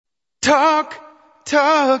Talk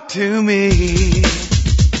to me.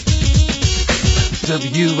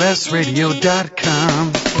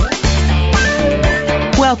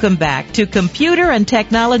 WSRadio.com. Welcome back to Computer and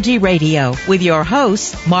Technology Radio with your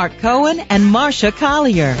hosts, Mark Cohen and Marcia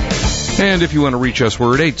Collier. And if you want to reach us,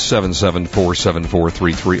 we're at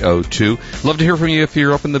 877-474-3302. Love to hear from you if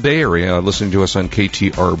you're up in the Bay Area listening to us on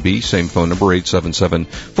KTRB. Same phone number,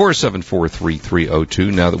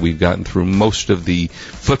 877-474-3302. Now that we've gotten through most of the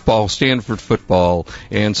football, Stanford football,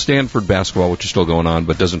 and Stanford basketball, which is still going on,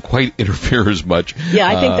 but doesn't quite interfere as much. Yeah,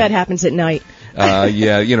 I think that happens at night.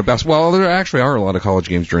 Basketball, there actually are a lot of college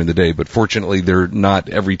games during the day, but fortunately they're not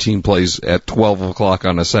every team plays at 12 o'clock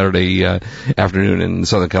on a Saturday afternoon in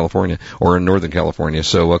Southern California or in Northern California.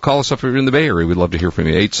 So call us up if you're in the Bay Area. We'd love to hear from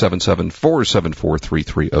you,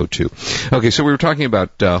 877-474-3302. Okay, so we were talking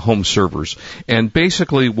about home servers, and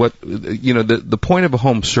basically what, the point of a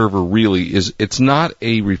home server really is it's not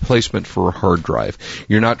a replacement for a hard drive.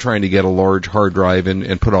 You're not trying to get a large hard drive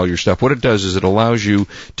and put all your stuff. What it does is it allows you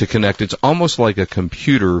to connect. It's almost like a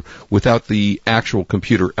computer without the actual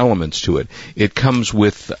computer elements to it. It comes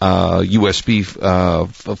with USB,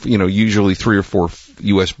 usually 3 or 4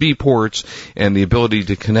 USB ports, and the ability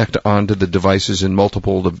to connect onto the devices in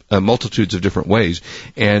multitudes of different ways.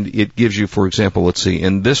 And it gives you, for example, let's see,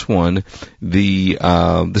 in this one,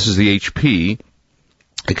 this is the HP.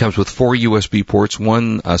 It comes with 4 USB ports,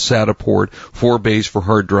 1 SATA port, 4 bays for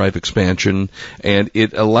hard drive expansion, and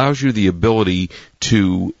it allows you the ability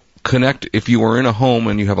to connect. If you are in a home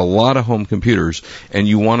and you have a lot of home computers and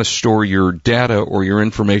you want to store your data or your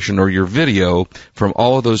information or your video from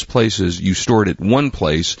all of those places, you store it at one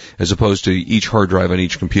place as opposed to each hard drive on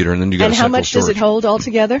each computer, and then you got. And how much does it hold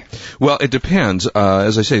altogether? Well, it depends.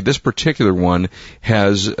 As I say, this particular one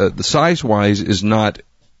has the size-wise is not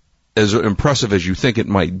as impressive as you think it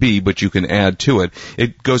might be, but you can add to it.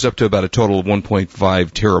 It goes up to about a total of 1.5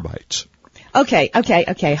 terabytes. Okay.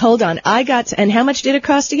 Hold on. And how much did it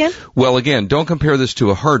cost again? Well, again, don't compare this to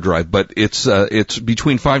a hard drive, but it's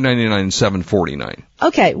between $599 and $749.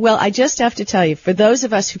 Okay. Well, I just have to tell you, for those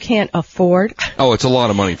of us who can't afford. Oh, it's a lot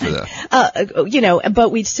of money for that.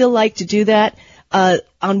 But we'd still like to do that.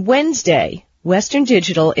 On Wednesday, Western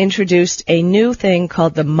Digital introduced a new thing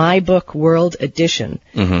called the MyBook World Edition.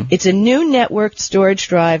 Mm-hmm. It's a new networked storage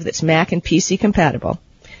drive that's Mac and PC compatible.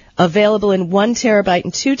 Available in 1 terabyte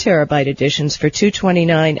and 2 terabyte editions for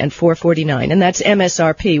 $229 and $449, and that's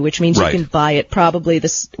MSRP, which means you can buy it probably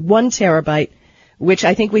this 1 terabyte, which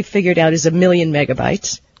I think we figured out is 1 million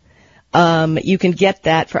megabytes. You can get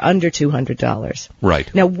that for under $200.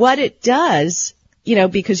 Right. Now, what it does,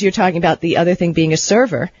 because you're talking about the other thing being a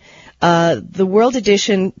server, the World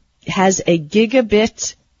Edition has a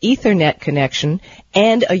gigabit Ethernet connection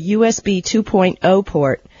and a USB 2.0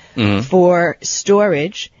 port for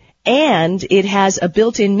storage. And it has a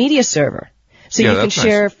built-in media server. So you can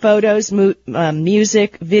share photos,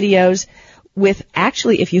 music, videos with,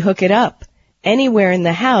 actually, if you hook it up, anywhere in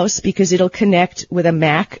the house, because it'll connect with a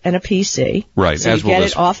Mac and a PC. Right. So you get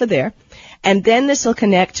it off of there. And then this will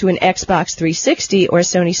connect to an Xbox 360 or a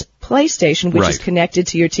Sony PlayStation, which is connected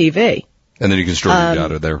to your TV. And then you can store your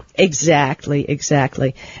data there. Exactly.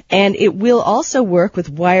 And it will also work with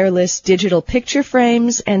wireless digital picture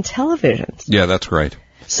frames and televisions. Yeah, that's great.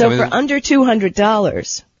 So for under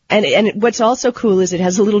 $200, and what's also cool is it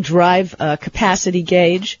has a little drive capacity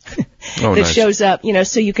gauge that shows up,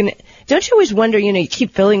 so you can, don't you always wonder, you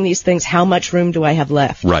keep filling these things, how much room do I have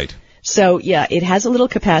left? Right. So, yeah, it has a little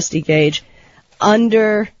capacity gauge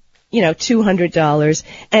under, $200.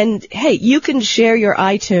 And, hey, you can share your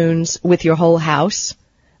iTunes with your whole house,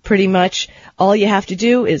 pretty much. All you have to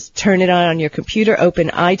do is turn it on your computer, open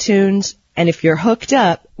iTunes, and if you're hooked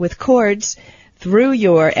up with cords through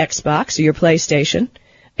your Xbox or your PlayStation,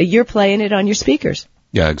 you're playing it on your speakers.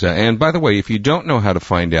 Yeah, exactly. And by the way, if you don't know how to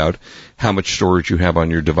find out how much storage you have on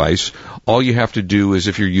your device, all you have to do is,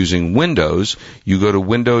 if you're using Windows, you go to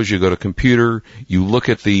Windows, you go to Computer, you look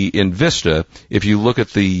at in Vista, if you look at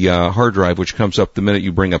the hard drive, which comes up the minute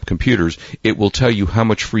you bring up computers, it will tell you how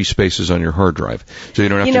much free space is on your hard drive. So you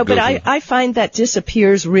don't have to go but I find that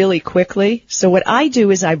disappears really quickly. So what I do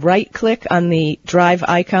is I right-click on the drive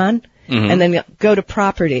icon, and then go to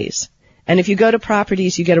Properties. And if you go to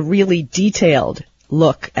Properties, you get a really detailed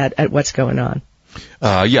look at what's going on.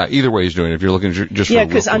 Either way is doing it. If you're looking just for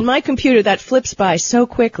because on my computer that flips by so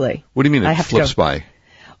quickly. What do you mean it flips by?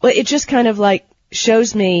 Well, it just kind of like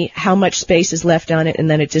shows me how much space is left on it, and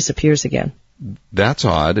then it disappears again. That's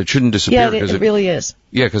odd. It shouldn't disappear. Yeah, it really is.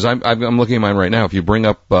 Yeah, because I'm looking at mine right now. If you bring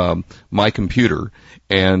up my computer,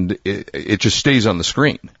 and it just stays on the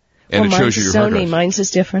screen, and it shows you your hard drive. Mine's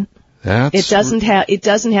is different. It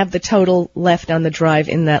doesn't have the total left on the drive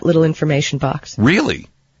in that little information box. Really?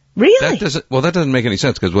 Really? That doesn't make any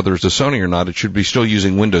sense, because whether it's a Sony or not, it should be still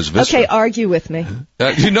using Windows Vista. Okay, argue with me.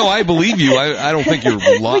 I believe you. I don't think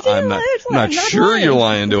you're lying. I'm not sure lying. You're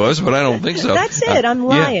lying to us, but I don't think so. That's it. I'm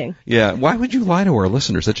lying. Yeah. Why would you lie to our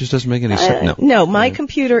listeners? That just doesn't make any sense. No, my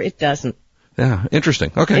computer, it doesn't. Yeah,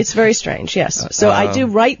 interesting. Okay. It's very strange, yes. So I do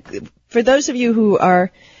for those of you who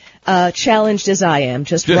are challenged as I am,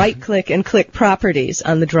 just right-click and click Properties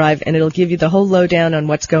on the drive, and it'll give you the whole lowdown on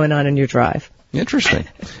what's going on in your drive. Interesting.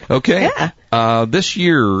 Okay. Yeah. This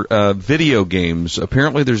year, video games,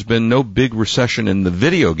 apparently there's been no big recession in the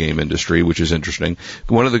video game industry, which is interesting.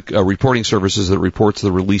 One of the reporting services that reports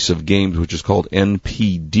the release of games, which is called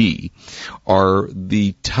NPD, are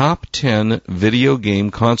the top 10 video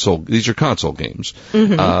game these are console games.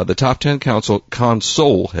 Mm-hmm. The top 10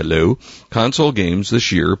 console games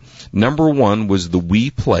this year. Number 1 was the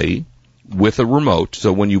Wii Play, with a remote.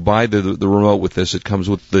 So when you buy the remote with this, it comes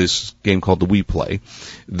with this game called the Wii Play.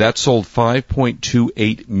 That sold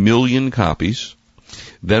 5.28 million copies.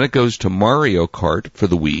 Then it goes to Mario Kart for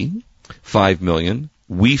the Wii, 5 million.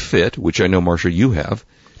 Wii Fit, which I know, Marcia, you have.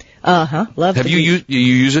 Love Have you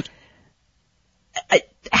use it? I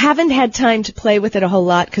haven't had time to play with it a whole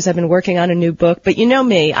lot because I've been working on a new book, but you know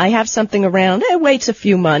me, I have something around, it waits a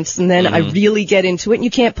few months, and then I really get into it, and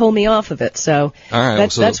you can't pull me off of it, so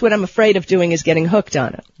that's what I'm afraid of doing, is getting hooked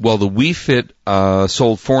on it. Well, the Wii Fit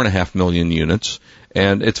sold 4.5 million units,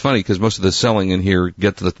 and it's funny because most of the selling in here,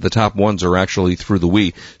 the top ones are actually through the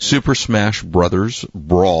Wii. Super Smash Brothers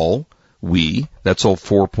Brawl Wii, that sold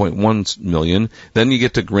 4.1 million. Then you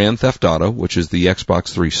get to Grand Theft Auto, which is the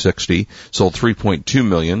Xbox 360, sold 3.2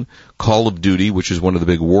 million. Call of Duty, which is one of the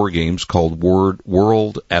big war games called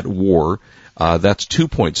World at War, that's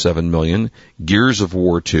 2.7 million. Gears of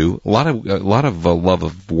War 2, a lot of love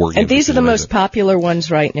of war games. And these are the most popular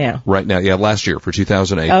ones right now. Right now, yeah, last year for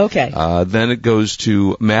 2008. Okay. Then it goes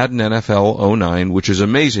to Madden NFL 09, which is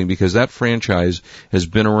amazing because that franchise has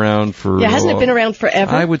been around for... Yeah, hasn't it been around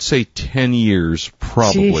forever? I would say 10 years,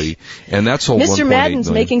 probably. Jeez. And that sold 1.8 million. Mr.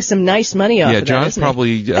 Madden's making some nice money off of that, John's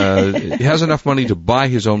probably has enough money to buy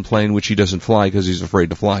his own plane, which he doesn't fly because he's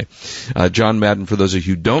afraid to fly. John Madden, for those of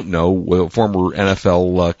you who don't know, former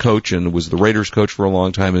NFL coach and was the Raiders coach for a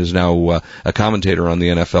long time, and is now a commentator on the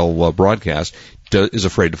NFL broadcast, is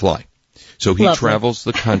afraid to fly. So he travels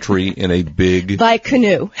the country in a big... By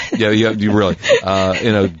canoe. Yeah, you really.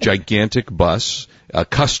 In a gigantic bus, a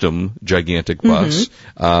custom gigantic bus.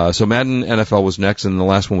 Mm-hmm. So Madden NFL was next, and the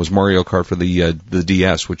last one was Mario Kart for the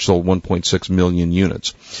DS, which sold 1.6 million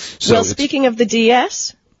units. So well, speaking of the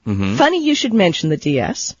DS, funny you should mention the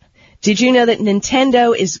DS. Did you know that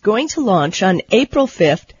Nintendo is going to launch on April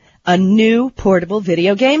 5th a new portable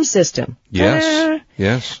video game system? Yes,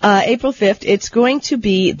 yes. April 5th, it's going to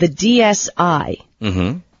be the DSi.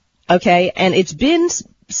 Mm-hmm. Okay, and it's been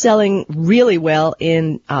selling really well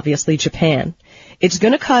in, obviously, Japan. It's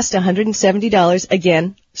going to cost $170,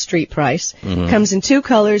 again, street price. Mm-hmm. Comes in 2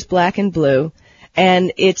 colors, black and blue.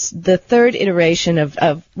 And it's the third iteration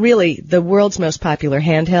of really the world's most popular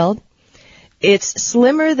handheld. It's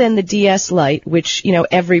slimmer than the DS Lite, which, you know,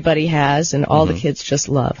 everybody has and all the kids just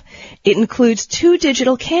love. It includes 2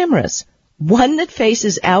 digital cameras, one that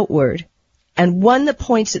faces outward and one that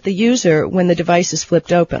points at the user when the device is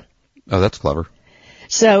flipped open. Oh, that's clever.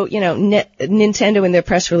 So, you know, Nintendo in their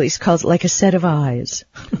press release calls it like a set of eyes.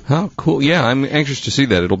 Oh, cool. Yeah, I'm anxious to see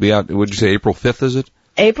that. It'll be out, would you say April 5th, is it?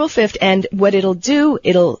 April 5th, and what it'll do,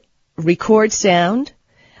 it'll record sound,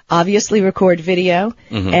 obviously record video,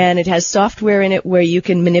 and it has software in it where you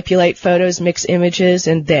can manipulate photos, mix images,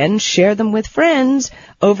 and then share them with friends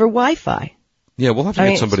over Wi-Fi. Yeah, we'll have to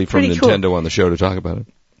get somebody from Nintendo on the show to talk about it.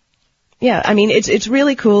 Yeah, I mean, it's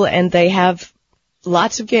really cool, and they have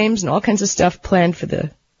lots of games and all kinds of stuff planned for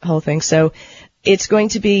the whole thing. So it's going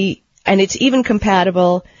to be, and it's even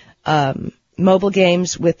compatible, mobile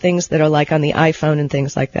games with things that are like on the iPhone and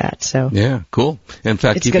things like that. So yeah, cool. In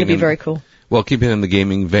fact, it's going to be very cool. Well, keeping in the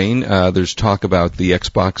gaming vein, there's talk about the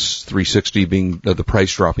Xbox 360 being the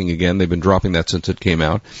price dropping again. They've been dropping that since it came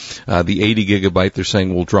out. The 80 gigabyte, they're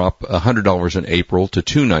saying, will drop $100 in April to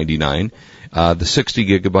 $299. The 60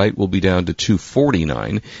 gigabyte will be down to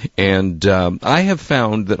 $249. And I have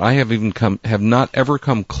found that I have not ever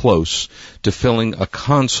come close to filling a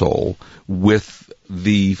console with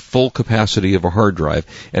the full capacity of a hard drive.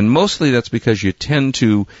 And mostly that's because you tend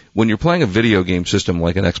to, when you're playing a video game system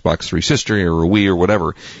like an Xbox 360 or a Wii or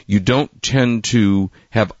whatever, you don't tend to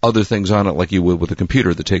have other things on it like you would with a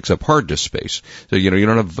computer that takes up hard disk space. So, you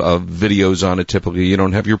don't have videos on it typically. You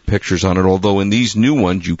don't have your pictures on it, although in these new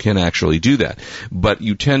ones you can actually do that. But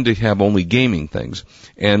you tend to have only gaming things.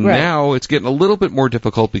 And now it's getting a little bit more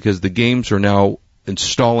difficult because the games are now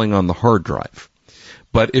installing on the hard drive.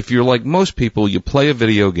 But if you're like most people, you play a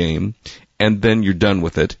video game and then you're done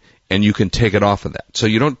with it and you can take it off of that. So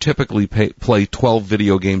you don't typically play 12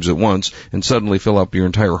 video games at once and suddenly fill up your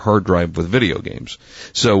entire hard drive with video games.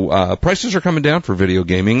 So prices are coming down for video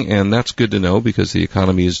gaming, and that's good to know because the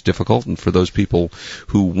economy is difficult, and for those people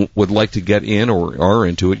who would like to get in or are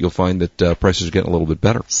into it, you'll find that prices are getting a little bit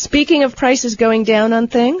better. Speaking of prices going down on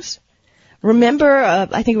things, remember,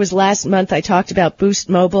 I think it was last month I talked about Boost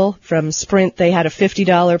Mobile from Sprint. They had a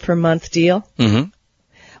 $50 per month deal. Mm-hmm.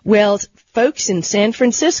 Well, folks in San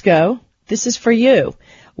Francisco, this is for you.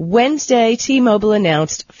 Wednesday, T-Mobile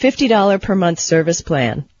announced $50 per month service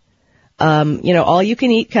plan. All you can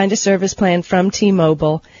eat kind of service plan from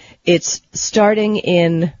T-Mobile. It's starting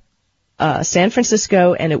in San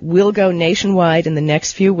Francisco, and it will go nationwide in the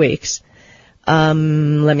next few weeks. Let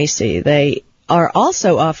me see. They are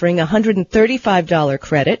also offering a $135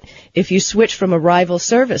 credit if you switch from a rival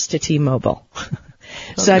service to T-Mobile.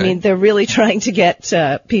 So, Okay. they're really trying to get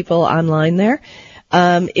people online there.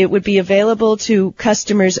 It would be available to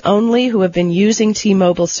customers only who have been using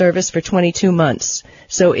T-Mobile service for 22 months.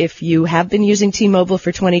 So if you have been using T-Mobile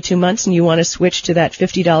for 22 months and you want to switch to that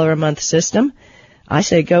 $50 a month system, I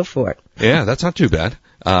say go for it. Yeah, that's not too bad.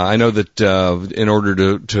 I know that in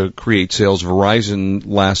order to create sales, Verizon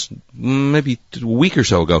last maybe a week or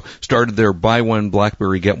so ago started their buy one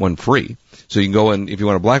BlackBerry, get one free. So you can go in, if you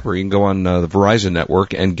want a BlackBerry, you can go on the Verizon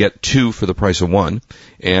network and get two for the price of one.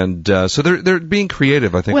 And so they're being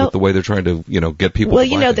creative, I think, with the way they're trying to get people. Well,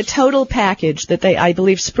 to buy the total package that I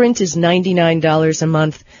believe Sprint is $99 a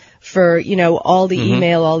month for all the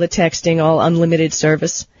email, all the texting, all unlimited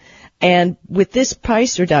service. And with this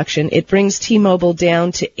price reduction, it brings T-Mobile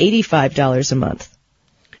down to $85 a month.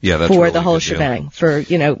 Yeah, that's for really the whole good deal. shebang, for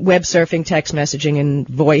web surfing, text messaging, and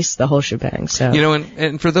voice, the whole shebang. So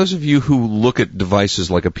and for those of you who look at devices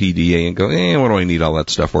like a PDA and go, what do I need all that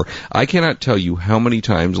stuff for? I cannot tell you how many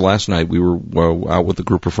times. Last night we were out with a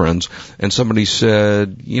group of friends, and somebody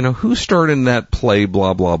said, who started in that play,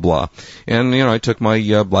 blah blah blah. And I took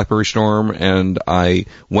my BlackBerry Storm and I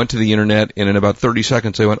went to the internet, and in about 30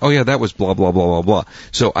 seconds I went, oh yeah, that was blah blah blah blah blah.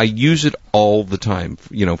 So I use it all the time,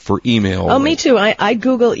 for email. Oh, me too. I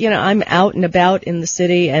Google. I'm out and about in the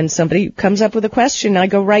city and somebody comes up with a question, I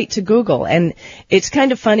go right to Google. And it's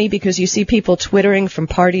kind of funny because you see people twittering from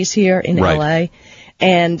parties here in LA.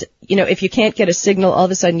 And, if you can't get a signal, all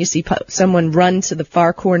of a sudden you see someone run to the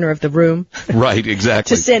far corner of the room. Right,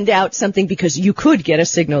 exactly. to send out something because you could get a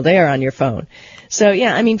signal there on your phone. So,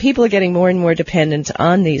 people are getting more and more dependent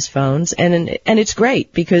on these phones, and it's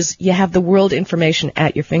great because you have the world information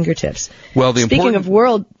at your fingertips. Well, Speaking of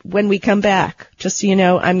world, when we come back, just so you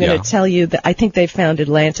know, I'm going to tell you that I think they found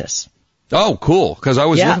Atlantis. Oh, cool, because I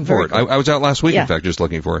was looking for it. Cool. I was out last week, in fact, just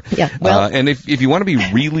looking for it. Yeah, well, and if you want to be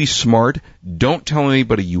really smart, don't tell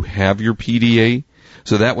anybody you have your PDA.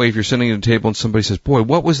 So that way, if you're sitting at a table and somebody says, boy,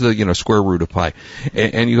 what was the, square root of pi?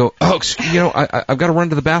 And you go, I've got to run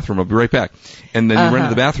to the bathroom. I'll be right back. And then you run to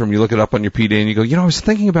the bathroom, you look it up on your PDA and you go, I was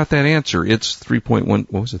thinking about that answer. It's 3.1,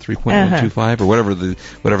 what was it, 3.125 or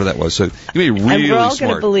whatever that was. So you be really smart. And we're all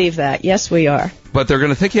going to believe that. Yes, we are. But they're going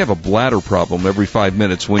to think you have a bladder problem every 5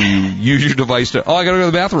 minutes when you use your device to, I got to go to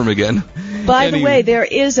the bathroom again. By the way, there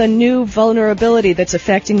is a new vulnerability that's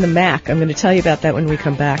affecting the Mac. I'm going to tell you about that when we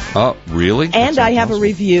come back. Oh, really? And I have a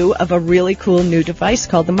review of a really cool new device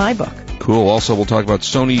called the MyBook. Cool. Also, we'll talk about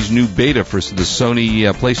Sony's new beta for the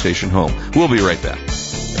Sony PlayStation Home. We'll be right back.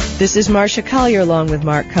 This is Marcia Collier along with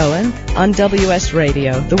Mark Cohen on WS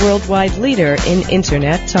Radio, the worldwide leader in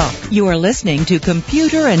Internet talk. You are listening to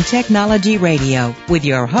Computer and Technology Radio with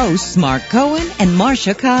your hosts Mark Cohen and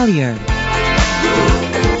Marcia Collier.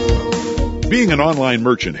 Being an online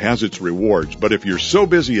merchant has its rewards, but if you're so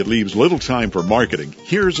busy it leaves little time for marketing,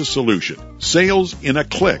 here's a solution. Sales in a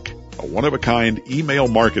Click. A one-of-a-kind email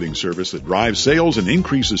marketing service that drives sales and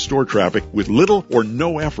increases store traffic with little or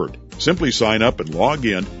no effort. Simply sign up and log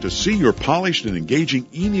in to see your polished and engaging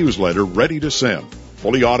e-newsletter ready to send.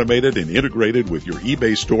 Fully automated and integrated with your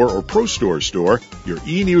eBay store or ProStore store, your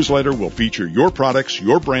e-newsletter will feature your products,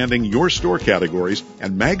 your branding, your store categories,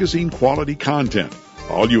 and magazine-quality content.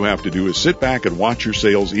 All you have to do is sit back and watch your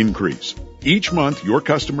sales increase. Each month, your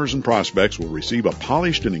customers and prospects will receive a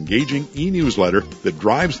polished and engaging e-newsletter that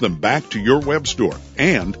drives them back to your web store.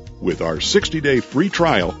 And with our 60-day free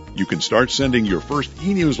trial, you can start sending your first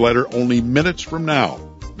e-newsletter only minutes from now.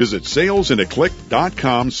 Visit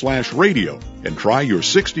salesiniclick.com/radio and try your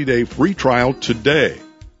 60-day free trial today.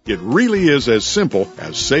 It really is as simple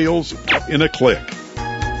as sales in a click.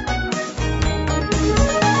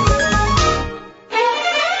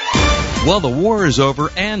 Well, the war is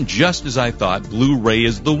over, and just as I thought, Blu-ray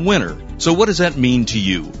is the winner. So what does that mean to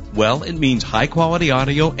you? Well, it means high-quality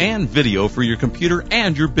audio and video for your computer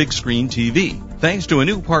and your big screen TV. Thanks to a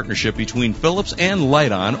new partnership between Philips and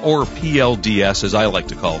Lite-On, or PLDS as I like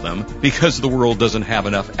to call them, because the world doesn't have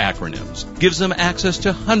enough acronyms, gives them access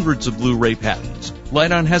to hundreds of Blu-ray patents.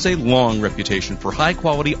 Lite-On has a long reputation for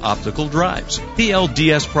high-quality optical drives.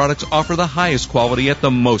 PLDS products offer the highest quality at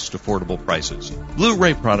the most affordable prices.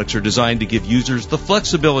 Blu-ray products are designed to give users the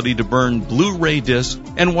flexibility to burn Blu-ray discs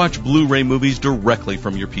and watch Blu-ray movies directly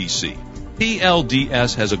from your PC.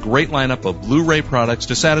 PLDS has a great lineup of Blu-ray products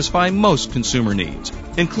to satisfy most consumer needs,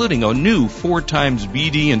 including a new 4x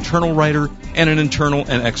BD internal writer and an internal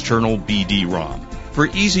and external BD-ROM for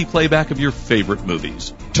easy playback of your favorite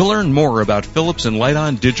movies. To learn more about Philips and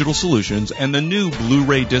Lite-On digital solutions and the new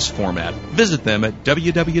Blu-ray disc format, visit them at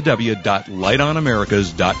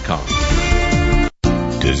www.liteonamericas.com.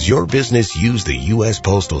 Does your business use the U.S.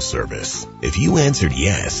 Postal Service? If you answered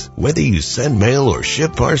yes, whether you send mail or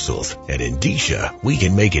ship parcels, at Indicia, we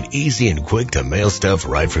can make it easy and quick to mail stuff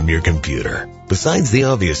right from your computer. Besides the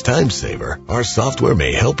obvious time saver, our software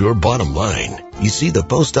may help your bottom line. You see, the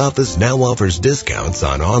post office now offers discounts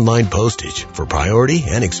on online postage for priority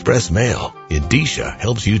and express mail. Indicia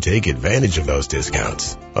helps you take advantage of those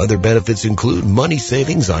discounts. Other benefits include money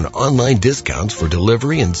savings on online discounts for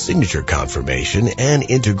delivery and signature confirmation and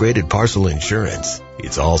integrated parcel insurance.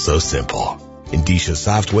 It's all so simple. Indicia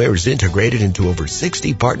software is integrated into over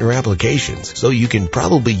 60 partner applications, so you can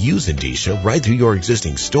probably use Indicia right through your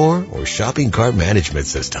existing store or shopping cart management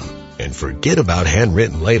system. And forget about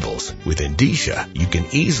handwritten labels. With Indicia, you can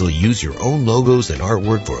easily use your own logos and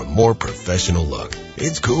artwork for a more professional look.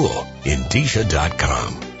 It's cool.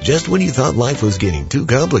 Indicia.com. Just when you thought life was getting too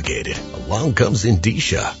complicated, along comes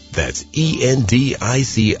Indicia. That's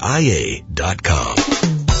ENDICIA.com.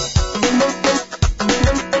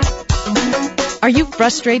 Are you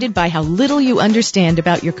frustrated by how little you understand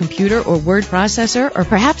about your computer or word processor? Or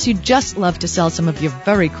perhaps you'd just love to sell some of your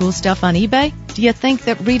very cool stuff on eBay? Do you think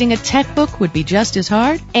that reading a tech book would be just as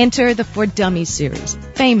hard? Enter the For Dummies series,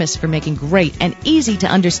 famous for making great and easy to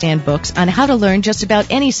understand books on how to learn just about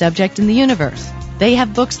any subject in the universe. They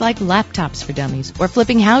have books like Laptops for Dummies, or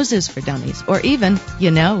Flipping Houses for Dummies, or even,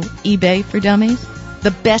 eBay for Dummies. The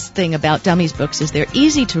best thing about Dummies books is they're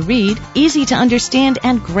easy to read, easy to understand,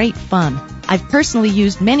 and great fun. I've personally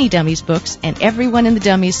used many Dummies books, and every one in the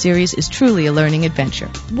Dummies series is truly a learning adventure.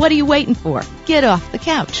 What are you waiting for? Get off the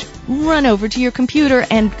couch. Run over to your computer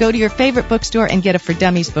and go to your favorite bookstore and get a For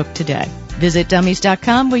Dummies book today. Visit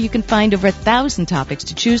dummies.com, where you can find over 1,000 topics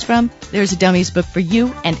to choose from. There's a Dummies book for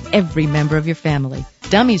you and every member of your family.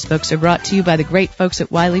 Dummies books are brought to you by the great folks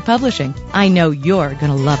at Wiley Publishing. I know you're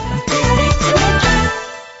going to love them.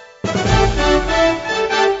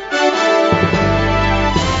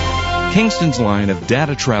 Kingston's line of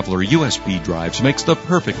Data Traveler USB drives makes the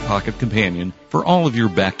perfect pocket companion for all of your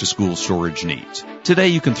back-to-school storage needs. Today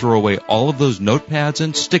you can throw away all of those notepads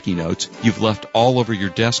and sticky notes you've left all over your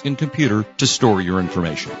desk and computer to store your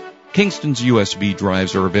information. Kingston's USB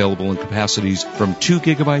drives are available in capacities from 2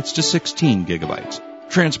 gigabytes to 16 gigabytes.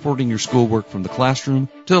 Transporting your schoolwork from the classroom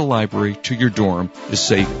to the library to your dorm is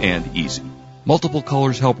safe and easy. Multiple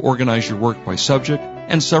colors help organize your work by subject,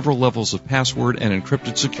 and several levels of password and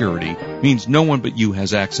encrypted security means no one but you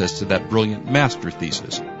has access to that brilliant master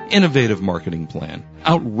thesis, innovative marketing plan,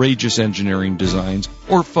 outrageous engineering designs,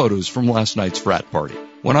 or photos from last night's frat party.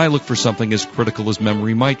 When I look for something as critical as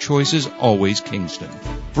memory, my choice is always Kingston.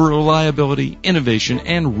 For reliability, innovation,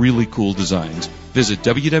 and really cool designs, visit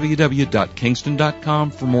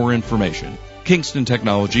www.kingston.com for more information. Kingston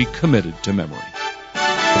Technology, committed to memory.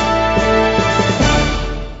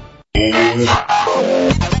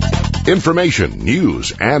 Information,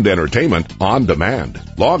 news, and entertainment on demand.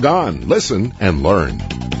 Log on, listen, and learn.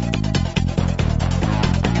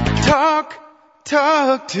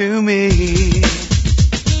 Talk to me.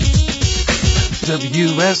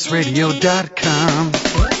 WSRadio.com.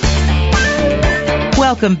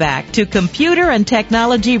 Welcome back to Computer and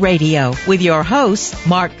Technology Radio with your hosts,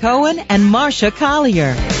 Mark Cohen and Marcia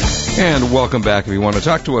Collier. And welcome back. If you want to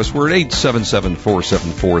talk to us, we're at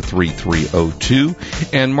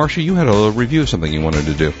 877-474-3302. And Marcia, you had a review of something you wanted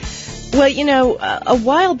to do. Well, a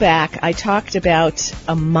while back I talked about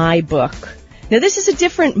a My Book. Now, this is a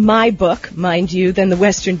different My Book, mind you, than the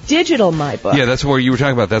Western Digital My Book. Yeah, that's what you were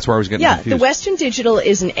talking about. That's where I was getting confused. Yeah, the Western Digital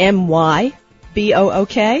is an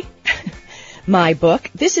M-Y-B-O-O-K, My Book.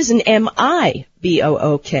 This is an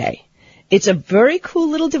M-I-B-O-O-K. It's a very cool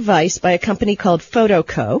little device by a company called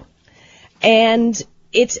Photoco, and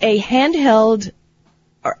it's a handheld,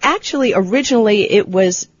 or actually originally it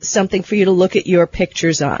was something for you to look at your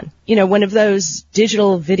pictures on. One of those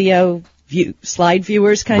digital video slide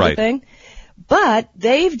viewers kind of thing. But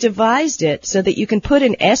they've devised it so that you can put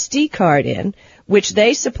an SD card in, which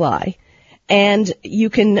they supply, and you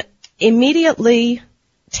can immediately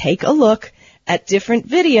take a look at different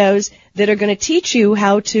videos that are going to teach you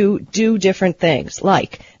how to do different things.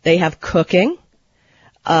 Like, they have cooking,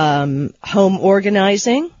 home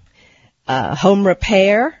organizing, home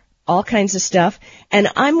repair, all kinds of stuff. And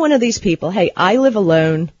I'm one of these people, hey, I live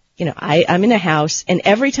alone. I'm in a house, and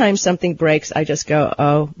every time something breaks, I just go,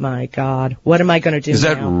 oh, my God, what am I going to do now? Is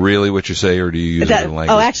that really what you say, or do you use it in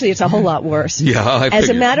language? Oh, actually, it's a whole lot worse. Yeah, I figured. As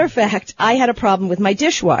a matter of fact, I had a problem with my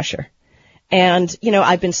dishwasher. And,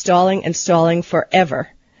 I've been stalling forever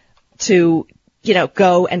to,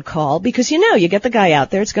 go and call, because, you get the guy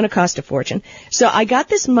out there, it's going to cost a fortune. So I got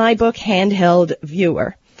this My Book handheld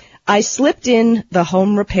viewer. I slipped in the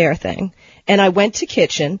home repair thing, and I went to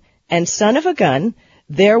kitchen, and son of a gun,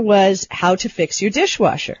 there was how to fix your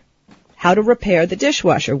dishwasher, how to repair the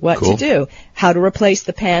dishwasher, what to do, how to replace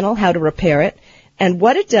the panel, how to repair it. And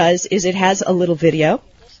what it does is it has a little video.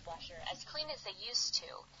 Dishwasher as clean as they used to.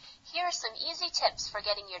 Here are some easy tips for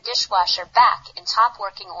getting your dishwasher back in top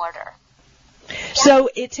working order. So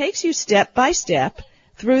it takes you step by step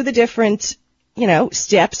through the different,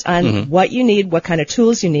 steps on what you need, what kind of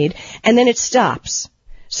tools you need, and then it stops.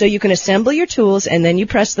 So you can assemble your tools, and then you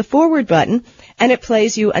press the forward button, and it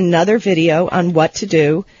plays you another video on what to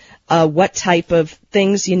do, what type of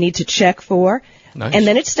things you need to check for, and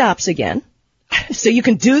then it stops again. So you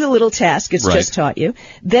can do the little task it's just taught you.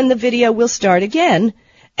 Then the video will start again,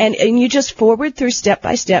 and you just forward through step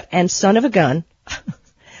by step, and son of a gun,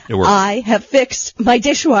 I have fixed my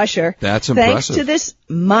dishwasher. That's impressive. Thanks to this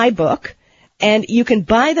My Book. And you can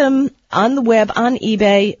buy them on the web, on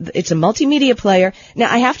eBay. It's a multimedia player.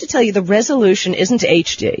 Now, I have to tell you, the resolution isn't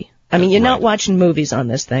HD. I mean, you're not watching movies on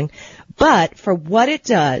this thing. But for what it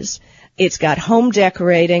does, it's got home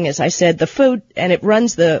decorating, as I said, the food, and it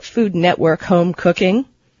runs the Food Network home cooking.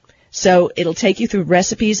 So it'll take you through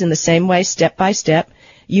recipes in the same way, step by step.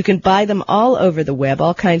 You can buy them all over the web,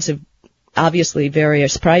 all kinds of, obviously,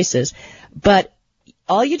 various prices. But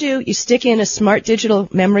all you do, you stick in a smart digital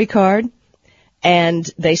memory card, and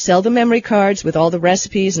they sell the memory cards with all the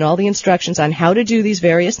recipes and all the instructions on how to do these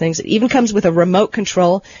various things. It even comes with a remote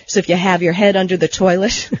control, so if you have your head under the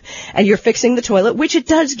toilet and you're fixing the toilet, which it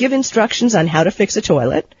does give instructions on how to fix a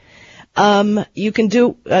toilet, you can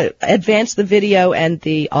do advance the video and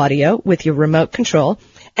the audio with your remote control,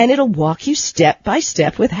 and it'll walk you step by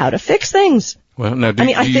step with how to fix things. Well, now,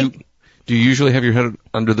 do you usually have your head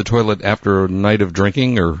under the toilet after a night of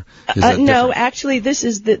drinking, or is that no, different? Actually,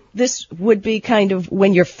 this would be kind of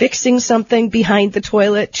when you're fixing something behind the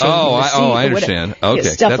toilet. I understand. Okay,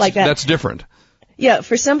 stuff like that. That's different. Yeah,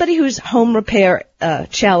 for somebody who's home repair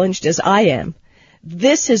challenged as I am,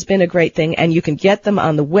 this has been a great thing, and you can get them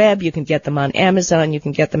on the web, you can get them on Amazon, you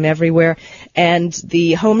can get them everywhere. And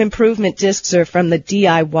the home improvement discs are from the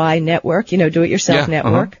DIY network, do-it-yourself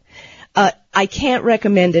network. I can't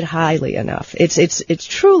recommend it highly enough. It's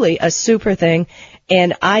truly a super thing,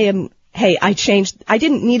 and I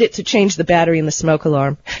didn't need it to change the battery in the smoke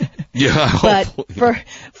alarm. Yeah. But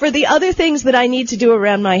for the other things that I need to do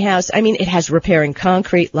around my house, I mean, it has repairing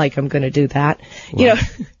concrete, like I'm going to do that.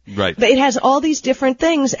 Right. But it has all these different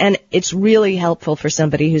things, and it's really helpful for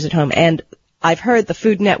somebody who's at home. And I've heard the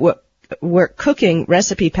Food Network cooking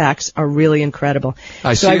recipe packs are really incredible.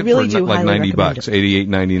 I really do like $90,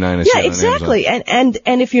 $88.99. Yeah, exactly. And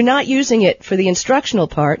if you're not using it for the instructional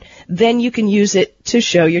part, then you can use it to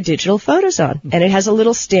show your digital photos on. And it has a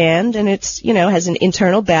little stand, and it's has an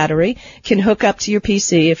internal battery. Can hook up to your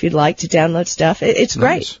PC if you'd like to download stuff. It's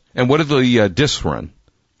great. Nice. And what do the discs run?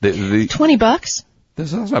 $20.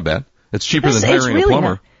 That's not bad. It's cheaper than hiring a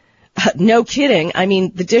plumber. No kidding. I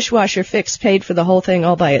mean, the dishwasher fix paid for the whole thing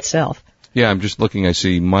all by itself. Yeah, I'm just looking. I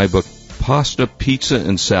see My Book pasta, pizza,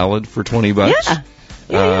 and salad for $20.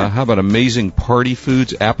 Yeah. How about amazing party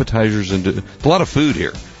foods, appetizers, and a lot of food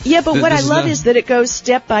here. Yeah, but what I love is that it goes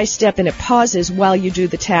step by step and it pauses while you do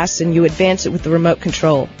the tasks and you advance it with the remote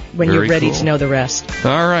control when you're ready to know the rest.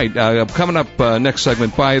 All right. Coming up next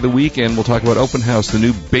segment, Buy of the Week, and we'll talk about Open House, the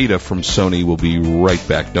new beta from Sony. We'll be right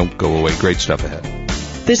back. Don't go away. Great stuff ahead.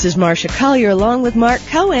 This is Marcia Collier along with Mark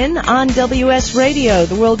Cohen on WS Radio,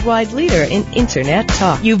 the worldwide leader in Internet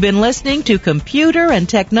talk. You've been listening to Computer and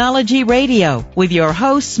Technology Radio with your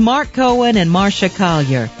hosts Mark Cohen and Marcia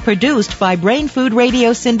Collier. Produced by Brain Food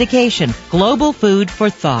Radio Syndication, global food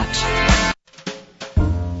for thought.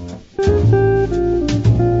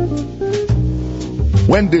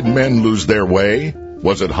 When did men lose their way?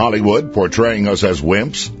 Was it Hollywood portraying us as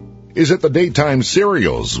wimps? Is it the daytime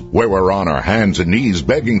serials where we're on our hands and knees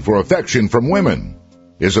begging for affection from women?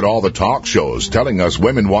 Is it all the talk shows telling us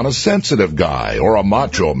women want a sensitive guy or a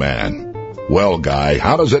macho man? Well, guy,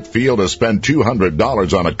 how does it feel to spend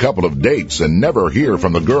 $200 on a couple of dates and never hear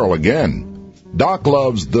from the girl again? Doc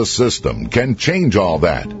Love's The System can change all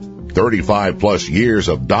that. 35 plus years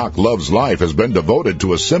of Doc Love's life has been devoted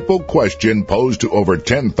to a simple question posed to over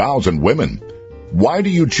 10,000 women. Why do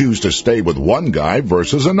you choose to stay with one guy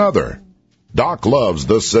versus another? Doc Love's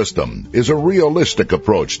The System is a realistic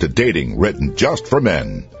approach to dating written just for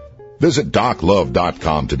men. Visit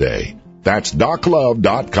DocLove.com today. That's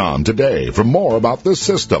DocLove.com today for more about The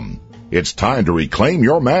System. It's time to reclaim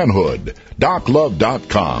your manhood.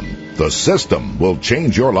 DocLove.com. The System will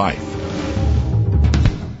change your life.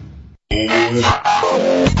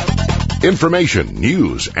 Information,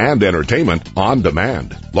 news, and entertainment on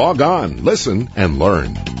demand. Log on, listen, and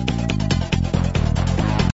learn.